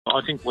I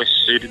think West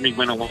suited me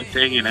when I went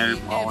there. I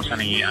was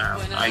only 18 or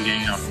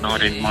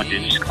 19, might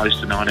be just close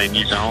to 19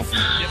 years old.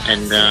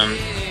 And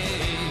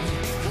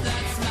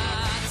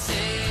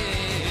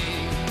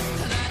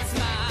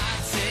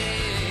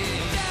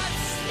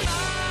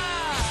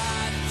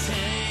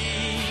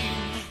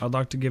I'd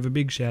like to give a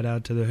big shout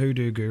out to the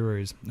Hoodoo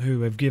Gurus,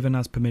 who have given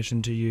us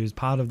permission to use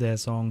part of their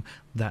song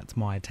That's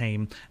My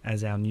Team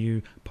as our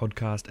new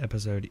podcast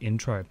episode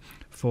intro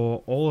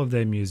for all of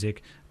their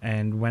music.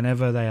 And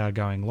whenever they are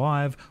going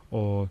live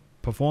or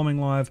performing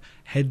live,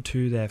 head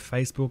to their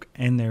Facebook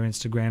and their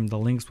Instagram. The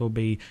links will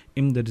be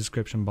in the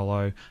description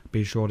below.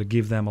 Be sure to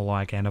give them a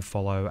like and a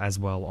follow as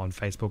well on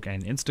Facebook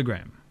and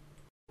Instagram.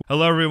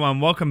 Hello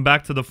everyone, welcome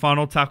back to the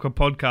Final Tackle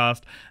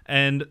podcast,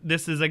 and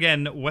this is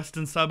again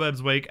Western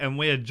Suburbs week, and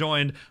we are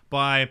joined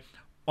by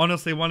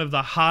honestly one of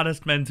the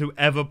hardest men to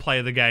ever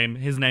play the game.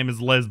 His name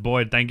is Les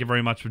Boyd. Thank you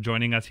very much for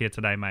joining us here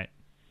today, mate.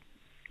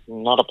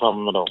 not a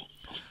problem at all.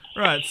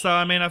 Right, so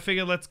I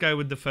figure let's go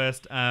with the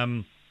first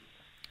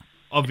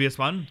obvious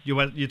one.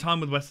 Your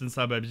time with Western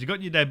Suburbs. You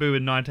got your debut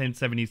in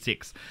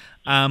 1976.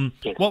 Yes.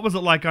 What was it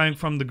like going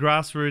from the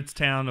grassroots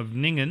town of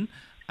Ningen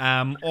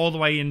all the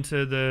way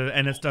into the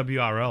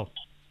NSWRL?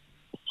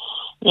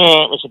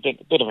 Yeah, it was a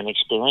bit of an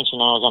experience. I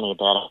was only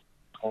about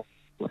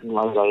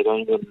late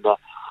 18, and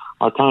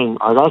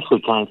I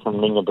actually came from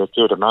Ningen to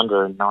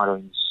Jutamunda in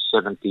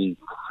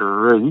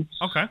 1973.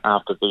 Okay.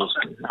 After the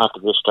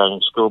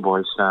Australian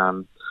Schoolboys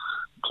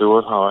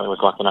tour. I was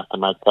lucky enough to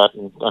make that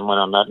and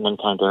went on that, and then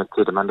came to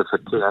Jutamunda for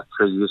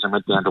 3 years and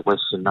went down to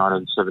West in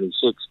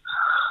 1976.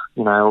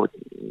 You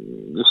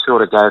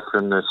sort of go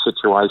from the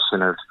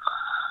situation of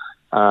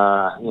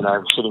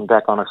sitting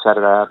back on a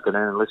Saturday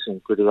afternoon and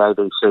listening to the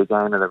ABC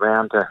game of the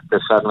round to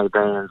suddenly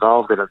being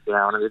involved in it,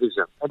 and it is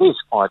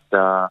quite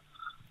a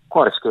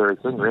scary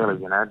thing, really,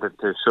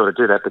 to sort of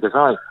do that, because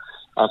I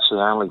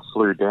actually only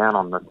flew down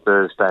on the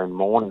Thursday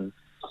morning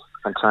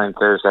and trained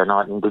Thursday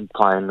night and did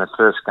play in the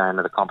first game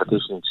of the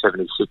competition in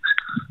 76,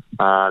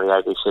 the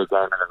ABC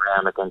game of the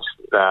round against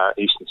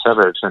Eastern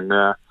Suburbs, and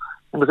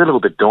it was a little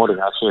bit daunting,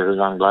 actually, as a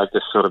young bloke,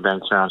 just sort of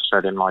being thrown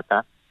straight in like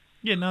that.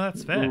 Yeah, no,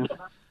 that's fair.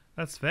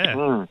 That's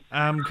fair.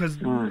 Because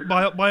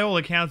by all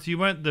accounts, you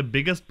weren't the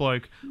biggest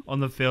bloke on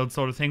the field,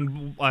 sort of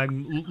thing.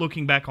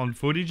 Looking back on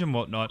footage and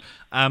whatnot,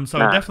 so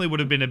it definitely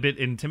would have been a bit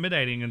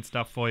intimidating and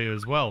stuff for you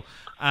as well.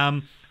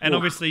 And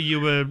obviously,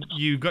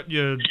 you got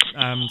your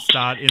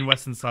start in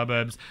Western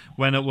Suburbs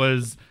when it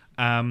was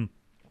the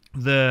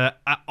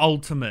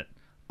ultimate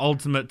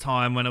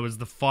time, when it was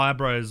the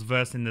Fibros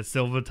versus the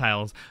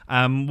Silvertails.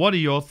 What are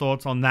your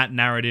thoughts on that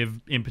narrative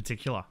in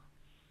particular?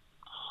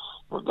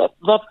 Well,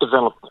 that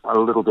developed a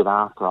little bit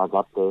after I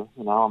got there.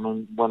 When I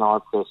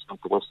first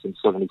went to Western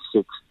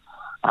 76,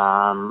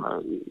 my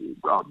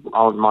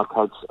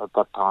coach at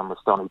that time was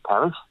Donny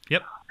Parrish.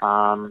 Yep.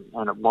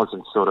 And it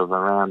wasn't sort of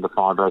around the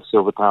Fibro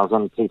Silvertails.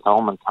 And Keith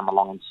Holman came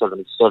along in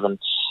 77,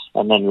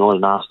 and then Roy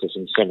Masters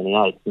in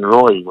 78. And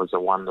Roy was the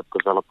one that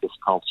developed this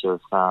culture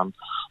of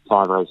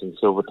Fibros and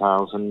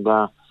Silvertails. And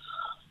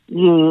it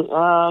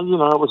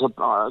was a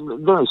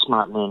very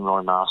smart man,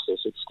 Roy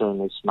Masters,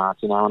 extremely smart,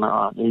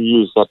 and he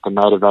used that to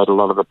motivate a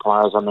lot of the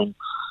players.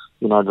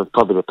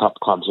 Probably the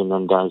top clubs in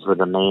them days were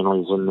the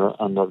Manleys and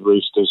the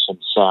Roosters and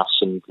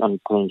Souths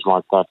and teams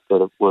like that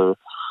were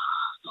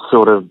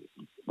sort of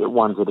the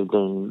ones that had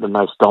been the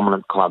most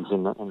dominant clubs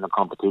in the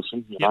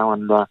competition,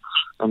 and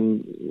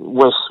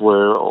West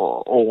were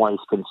always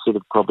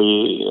considered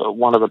probably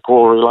one of the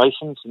poor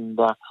relations, and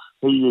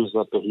he used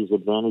that to his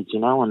advantage,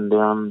 and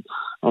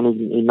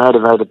he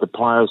motivated the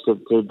players to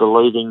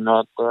believing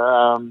that,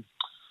 a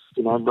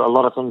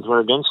lot of things were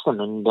against them,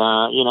 and,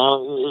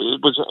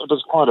 it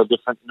was quite a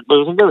different, it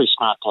was a very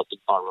smart tactic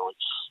by Roy,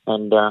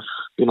 and,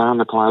 and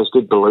the players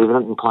did believe in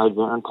it and played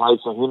for him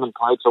and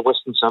played for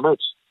Western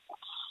Suburbs.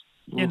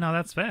 Yeah, no,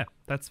 that's fair.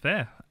 That's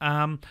fair.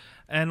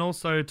 And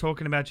also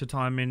talking about your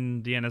time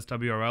in the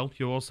NSWRL,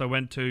 you also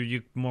went to,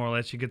 you more or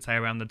less, you could say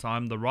around the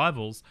time, the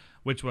Rivals,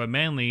 which were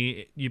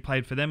Manly. You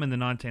played for them in the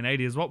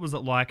 1980s. What was it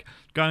like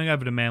going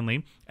over to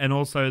Manly, and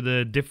also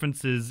the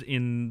differences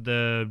in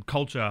the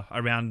culture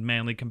around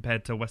Manly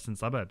compared to Western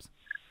Suburbs?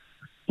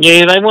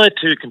 Yeah, they were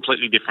two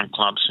completely different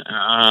clubs.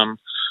 I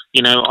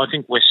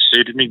think West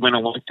suited me when I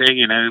went there.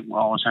 I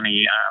was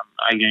only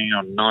 18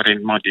 or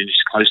 19, might be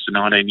just close to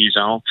 19 years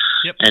old.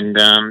 Yep. And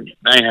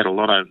they had a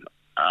lot of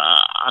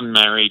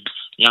unmarried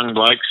young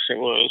blokes that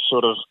were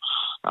sort of,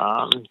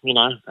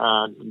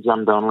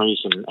 John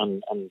Donnellys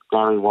and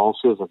Gary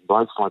Walsh's and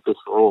blokes like this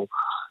were all,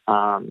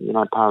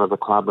 part of the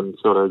club and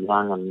sort of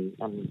young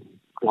and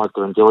like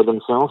to enjoy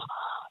themselves.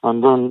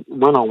 And then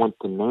when I went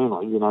to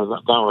Manly, they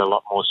were a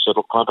lot more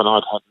settled club, and I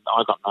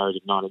got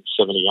married in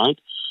 1978.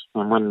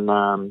 And when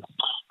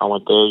I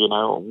went there,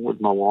 with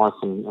my wife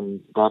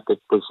and that, it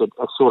was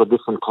a sort of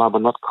different club,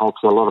 and that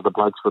culture, a lot of the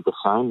blokes were the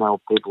same. They were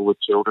people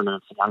with children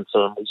and young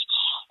families,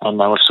 and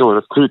they were sort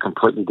of two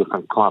completely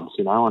different clubs,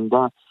 and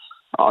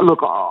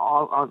look,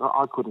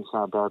 I couldn't say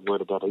a bad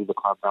word about either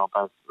club. They were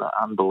both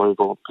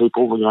unbelievable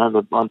people,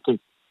 I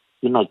think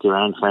you make your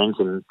own friends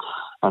and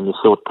and you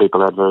sort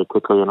people out very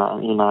quickly. And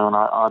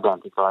I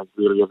don't think I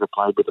really ever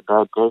played with a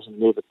bad person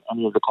in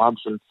any of the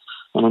clubs, and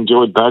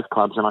enjoyed both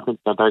clubs. And I think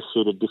that they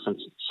suited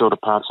different sort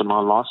of parts of my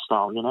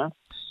lifestyle.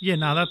 Yeah,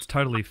 no, that's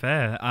totally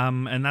fair.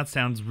 And that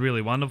sounds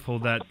really wonderful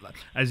that,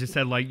 as you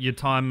said, like your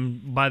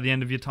time, by the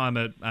end of your time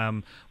at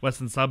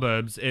Western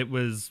Suburbs, it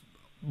was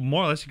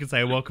more or less, you could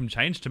say, a welcome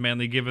change to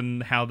Manly,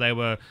 given how they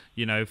were,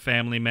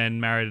 family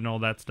men, married and all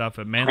that stuff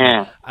at Manly.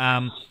 Yeah.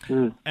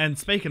 And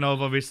speaking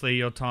of, obviously,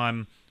 your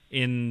time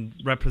in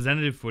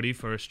representative footy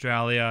for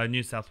Australia,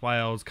 New South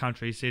Wales,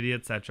 country, city,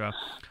 etc.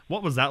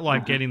 What was that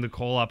like, getting the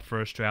call up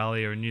for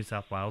Australia and New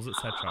South Wales,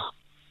 etc.?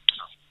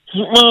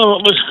 Well,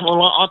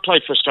 I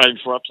played for Australia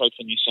before I played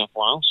for New South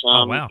Wales.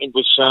 Oh, wow. It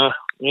was, I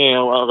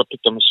got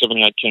picked on the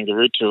 78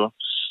 Kangaroo Tour.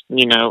 I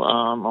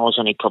was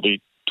only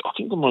probably, I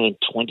think I'm only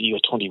 20 or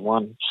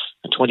 21,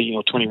 so I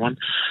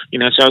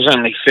was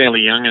only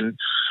fairly young, and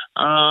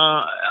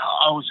I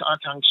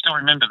can still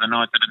remember the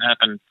night that it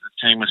happened.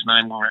 The team was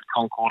named. We were at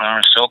Concord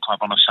RSL Club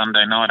on a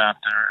Sunday night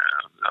after,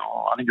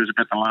 I think it was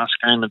about the last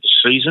game of the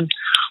season,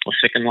 or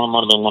second one,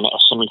 might have been a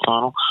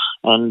semi-final.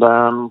 And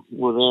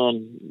we're there,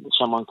 and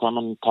someone came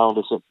and told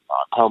me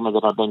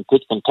that I'd been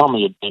picked, and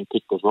Tommy had been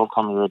picked as well,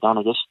 Tommy Redon,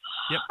 I guess.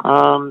 Yep.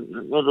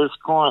 It was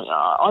quite,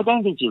 I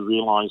don't think you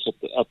realise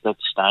at that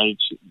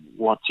stage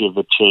what you've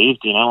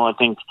achieved. I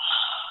think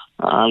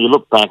you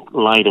look back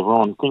later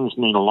on, things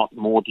mean a lot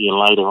more to you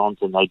later on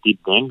than they did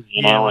then.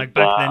 Back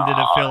then, did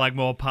it feel like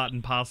more part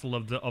and parcel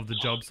of the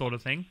job sort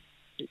of thing?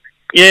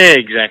 Yeah,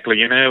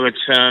 exactly.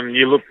 It's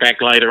you look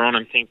back later on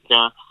and think,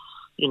 to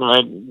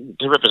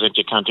represent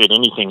your country at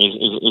anything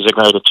is a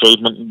great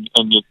achievement,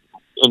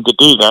 and to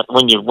do that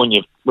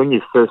when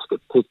you first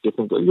get picked, you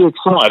think you're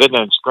excited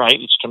and it's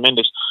great, it's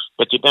tremendous,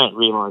 but you don't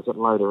realise that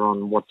later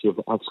on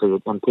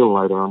until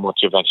later on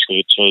what you've actually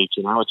achieved.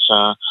 It's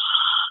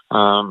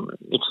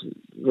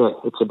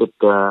a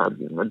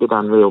bit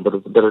unreal, but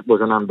it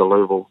was an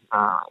unbelievable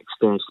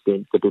experience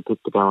to be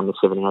picked to go on the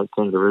 78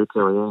 Kangaroo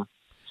Tour.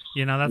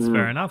 Yeah. That's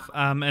fair enough.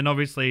 And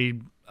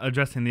obviously,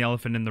 addressing the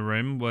elephant in the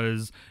room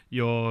was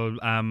your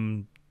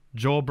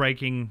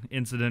jaw-breaking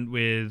incident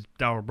with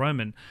Darryl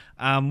Broman.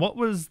 What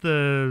was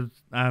the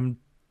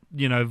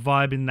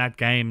vibe in that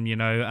game?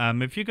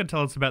 If you could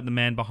tell us about the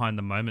man behind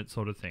the moment,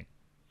 sort of thing.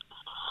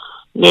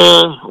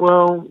 Yeah,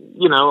 well,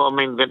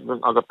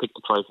 I got picked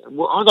to play.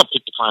 Well, I got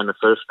picked to play in the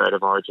first State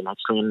of Origin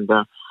actually,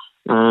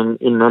 and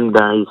in them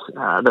days,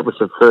 that was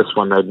the first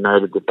one they'd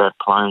noted about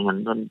playing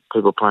and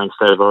people playing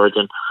State of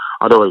Origin.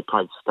 I'd already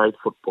played state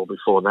football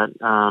before that,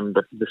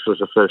 but this was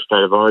the first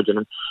State of Origin,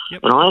 and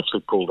I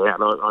actually pulled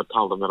out. I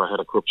told them that I had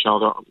a crook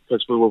shoulder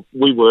because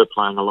we were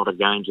playing a lot of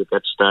games at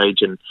that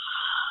stage, and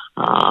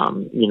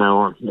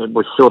it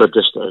was sort of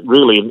just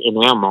really in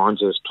our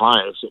minds as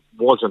players, it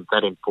wasn't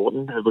that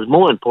important. It was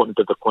more important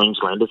to the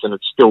Queenslanders, and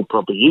it still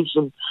probably is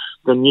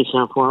than New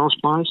South Wales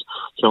players.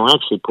 So I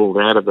actually pulled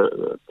out of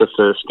the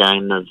first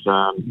game of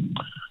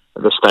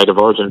the State of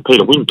Origin.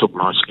 Peter Wynn took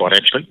my spot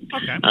actually.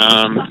 Okay.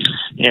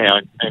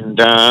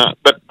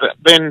 But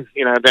then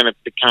it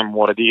became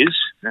what it is,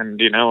 and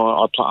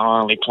I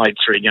only played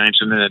 3 games,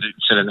 and then it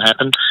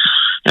happened.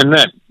 And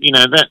I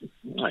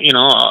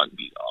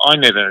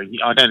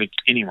don't think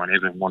anyone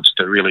ever wants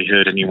to really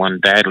hurt anyone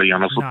badly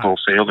on a football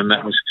field, and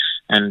that was,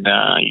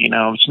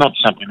 it's not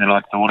something that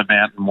I thought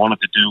about and wanted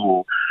to do,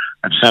 or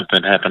it's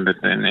something that happened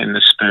in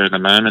the spur of the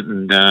moment,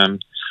 and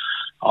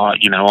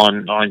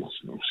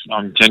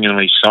I'm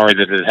genuinely sorry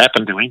that it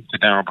happened to him, to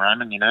Darryl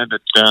Broman,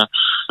 but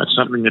that's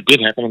something that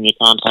did happen, and you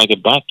can't take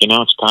it back.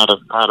 It's part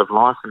of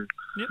life, and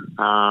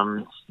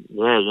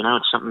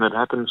it's something that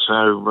happened.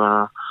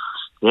 So.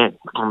 Even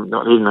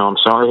though I'm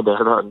sorry about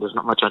it, there's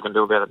not much I can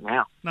do about it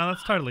now. No,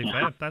 that's totally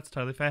fair. That's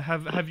totally fair.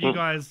 Have you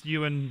guys,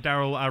 you and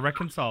Darryl,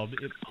 reconciled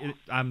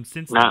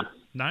since then?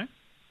 No?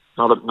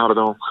 Not at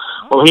all.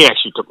 Oh. Well, he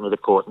actually took me to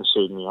court and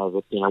sued me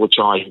over, which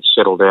I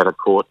settled out of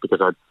court because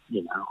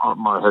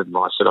my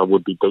advice said I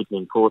would be beaten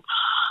in court.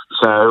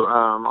 So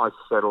I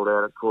settled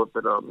out of court,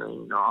 but no,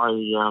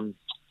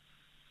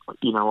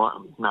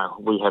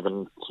 we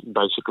haven't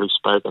basically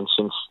spoken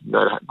since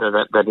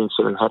that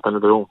incident happened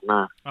at all.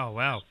 No. Oh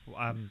wow,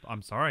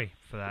 I'm sorry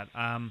for that.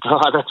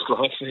 That's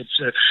life. It's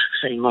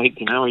mate.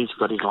 He's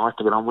got his life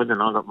to get on with,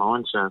 and I got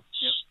mine. So,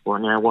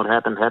 what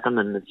happened,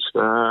 and it's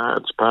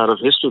part of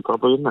history,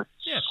 probably, isn't it?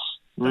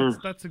 Yeah,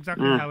 that's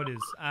exactly how it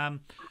is.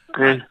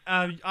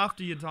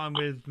 After your time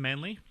with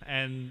Manly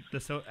and the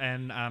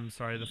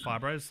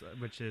Fibros,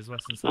 which is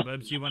Western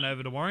Suburbs, you went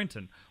over to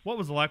Warrington. What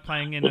was it like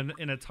playing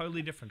in a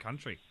totally different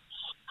country?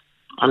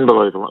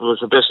 Unbelievable. It was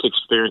the best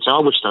experience.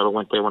 I wish I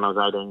went there when I was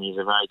 18 years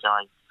of age.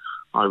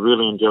 I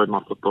really enjoyed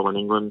my football in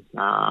England.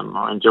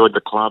 I enjoyed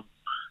the club.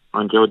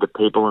 I enjoyed the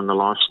people and the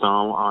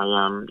lifestyle.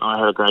 I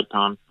had a great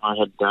time. I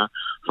had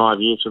 5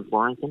 years with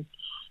Warrington,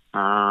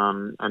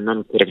 and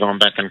then could have gone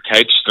back and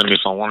coached them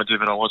if I wanted to,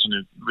 but I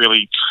wasn't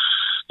really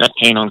that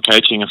keen on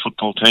coaching a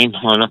football team.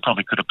 I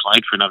probably could have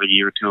played for another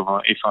year or two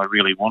if I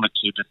really wanted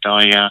to, but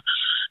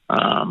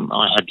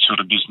I had sort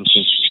of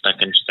businesses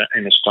back in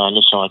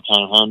Australia, so I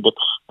came home. But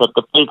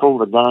the people,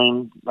 the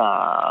game,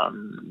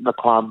 the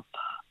club,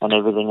 and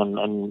everything,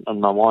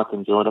 and my wife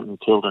enjoyed it, and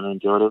children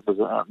enjoyed it.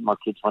 My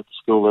kids went to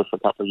school there for a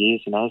couple of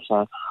years,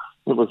 so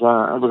it was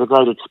a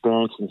great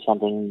experience and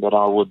something that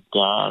I would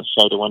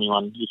say to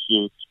anyone, if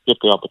you get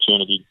the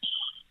opportunity,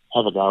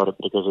 have a go at it,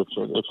 because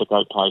it's a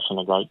great place and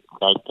a great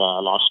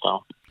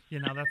lifestyle.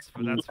 That's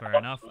fair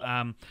enough.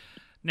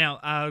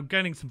 Now,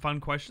 getting some fun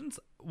questions.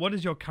 What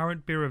is your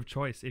current beer of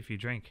choice if you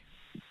drink?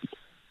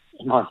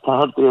 My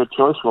current beer of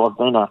choice? Well, I've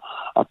been a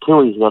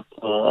Kiwi's got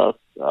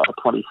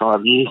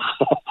 25 years.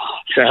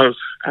 So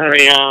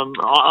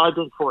I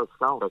drink Forest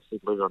Gold, actually,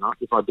 believe it or not.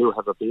 If I do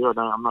have a beer,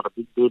 I'm not a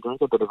big beer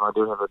drinker, but if I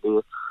do have a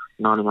beer,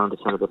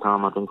 99% of the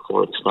time I drink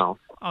Forest Gold.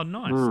 Oh,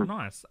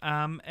 nice.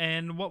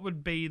 And what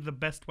would be the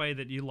best way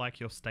that you like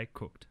your steak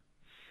cooked?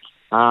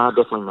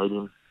 Definitely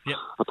medium. Yep.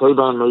 A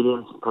T-bone medium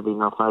is probably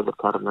my favourite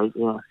cut of meat,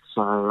 yeah.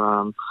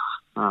 So,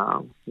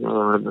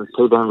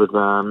 T-bone with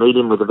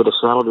medium with a bit of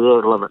salad, yeah,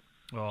 I love it.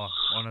 Oh,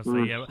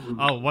 honestly, yeah.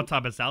 Oh, what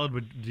type of salad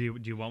do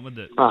you want with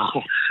it?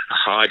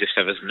 I just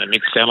have a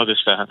mixed salad,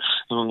 just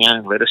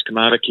lettuce,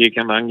 tomato,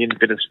 cucumber, onion, a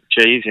bit of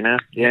cheese,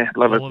 Yeah,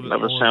 love a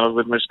salad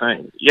with my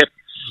steak. Yep.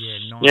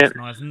 Yeah,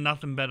 nice.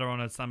 Nothing better on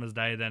a summer's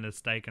day than a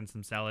steak and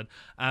some salad.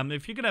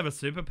 If you could have a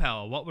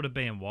superpower, what would it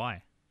be and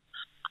why?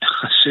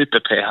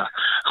 Superpower?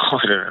 I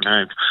don't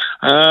know.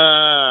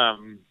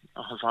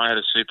 If I had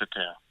a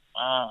superpower,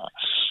 I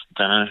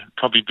don't know.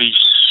 Probably be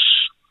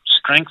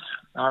strength.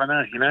 I don't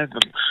know.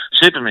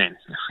 Superman.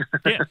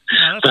 Yeah. No,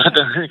 but,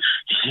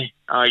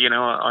 I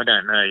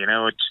don't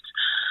know.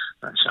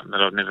 That's something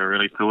that I've never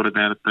really thought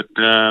about. But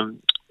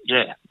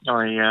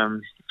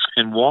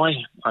and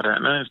why? I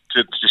don't know.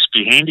 To just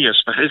be handy, I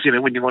suppose.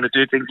 When you want to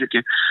do things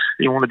that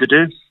you wanted to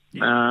do.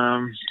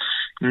 Yeah.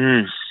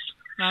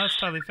 No, that's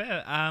totally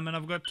fair. And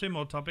I've got two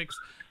more topics,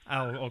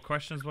 or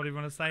questions, what do you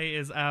want to say,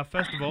 is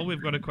first of all,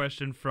 we've got a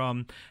question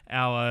from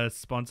our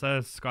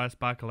sponsor,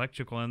 SkyeSpark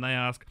Electrical, and they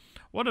ask,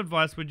 what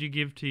advice would you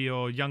give to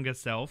your younger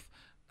self,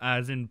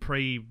 as in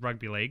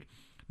pre-rugby league,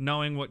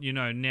 knowing what you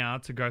know now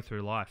to go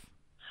through life?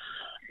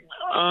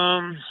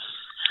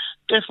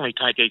 Definitely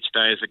take each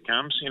day as it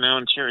comes,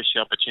 and cherish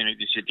the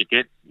opportunities that you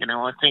get.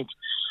 I think,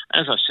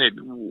 as I said,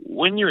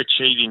 when you're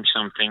achieving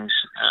some things,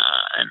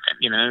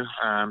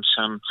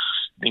 some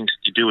things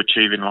that you do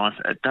achieve in life,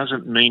 it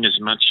doesn't mean as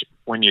much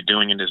when you're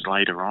doing it as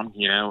later on.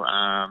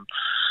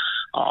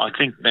 I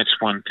think that's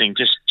one thing.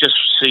 Just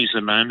seize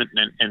the moment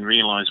and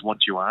realise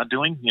what you are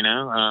doing.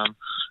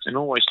 And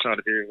always try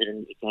to do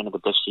everything you can to the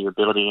best of your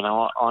ability.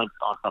 I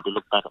probably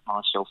look back at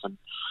myself and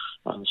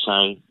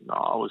say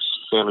I was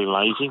fairly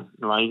lazy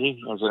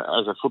as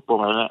a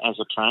footballer, as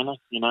a trainer.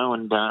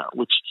 And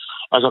which,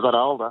 as I got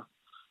older,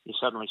 you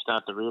suddenly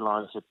start to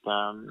realise that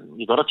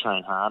you got to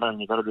train harder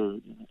and you got to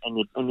do,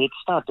 and you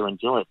start to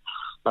enjoy it.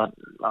 But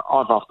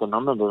I've often, I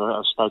remember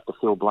I spoke to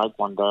Phil Blake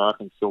one day. I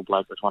think Phil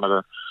Blake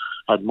was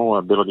had more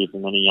ability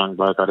than any young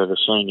bloke I'd ever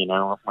seen,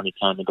 when he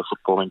came into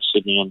football in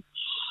Sydney.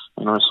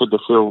 And I said to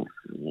Phil,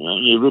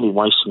 you're really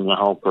wasting your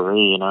whole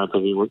career,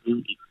 because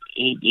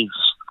he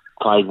just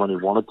played when he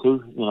wanted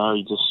to,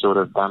 he just sort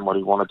of done what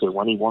he wanted to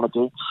when he wanted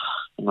to.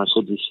 And I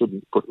said, you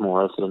shouldn't put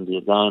more effort into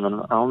your game.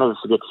 And I'll never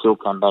forget Phil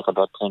come back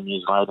about 10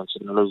 years later and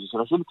said, he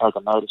said, I shouldn't take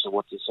a notice of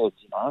what you said,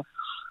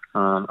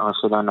 I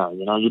said, I know,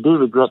 you do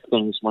regret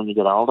things when you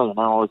get older,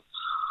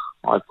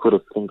 I think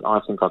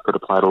I could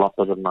have played a lot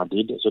better than I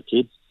did as a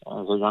kid,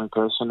 as a young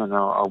person, and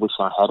I wish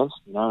I had it,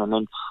 and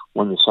then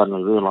when you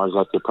suddenly realise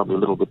that you're probably a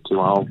little bit too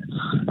old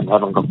and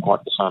haven't got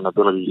quite the same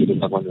ability you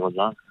did have when you were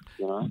young,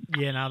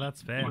 Yeah, no,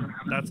 that's fair.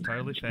 That's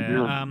totally fair.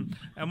 Yeah.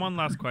 And one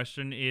last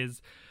question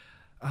is,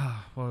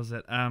 what was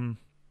it?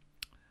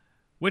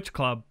 Which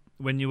club,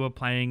 when you were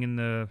playing in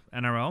the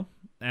NRL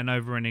and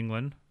over in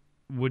England,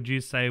 would you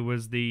say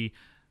was the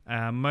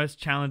most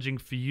challenging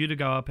for you to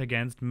go up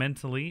against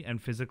mentally and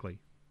physically?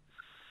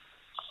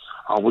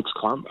 Which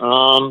club?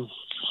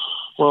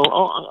 Well,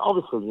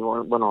 obviously,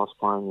 when I was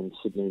playing in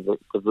Sydney,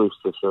 the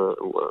Roosters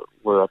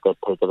were at that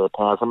peak of their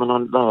powers. I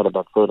mean, they had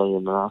about 13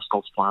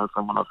 internationals playing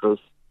from when I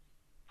first,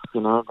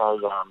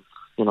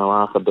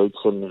 Arthur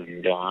Beetson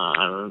and,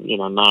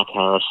 Mark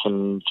Harris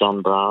and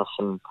John Brass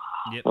and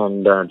Yep.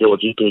 and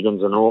Georgie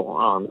Higgins and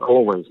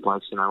all these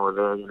blokes, were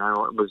there. It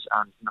was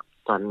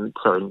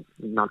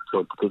not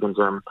George Higgins,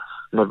 Elwyn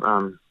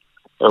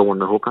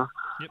the hooker.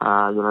 Yep.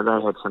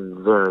 They had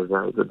some very,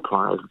 very good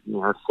players.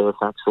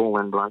 Fairfax, all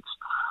them blokes,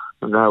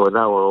 and they were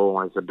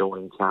always a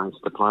daunting challenge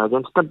to play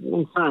against. But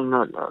in saying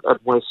that,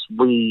 at West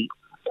we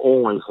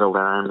always held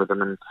our own with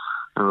them, and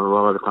a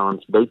lot of the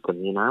times beat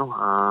them.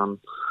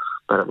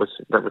 But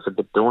that was a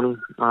bit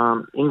daunting.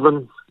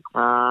 England,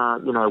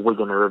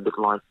 Wigan are a bit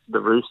like the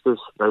Roosters.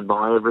 They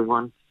buy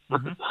everyone,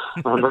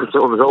 Mm-hmm. and it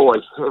was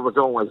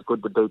always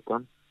good to beat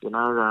them.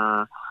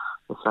 The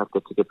fact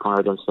that you could play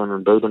against them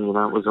and beat them,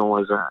 it was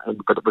always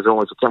and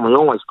we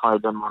always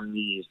played them on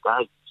New Year's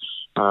Day.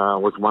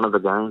 Was one of the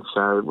games,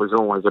 so it was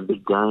always a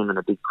big game and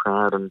a big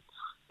crowd and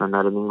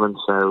that in England.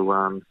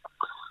 So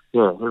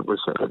yeah, it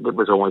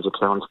was always a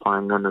challenge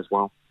playing then as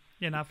well.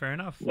 Yeah, no, fair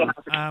enough. Well,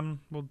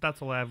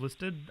 that's all I have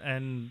listed,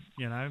 and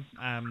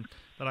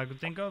that I could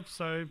think of.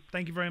 So,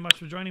 thank you very much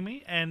for joining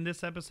me. And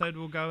this episode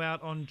will go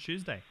out on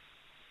Tuesday.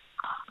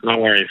 No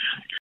worries.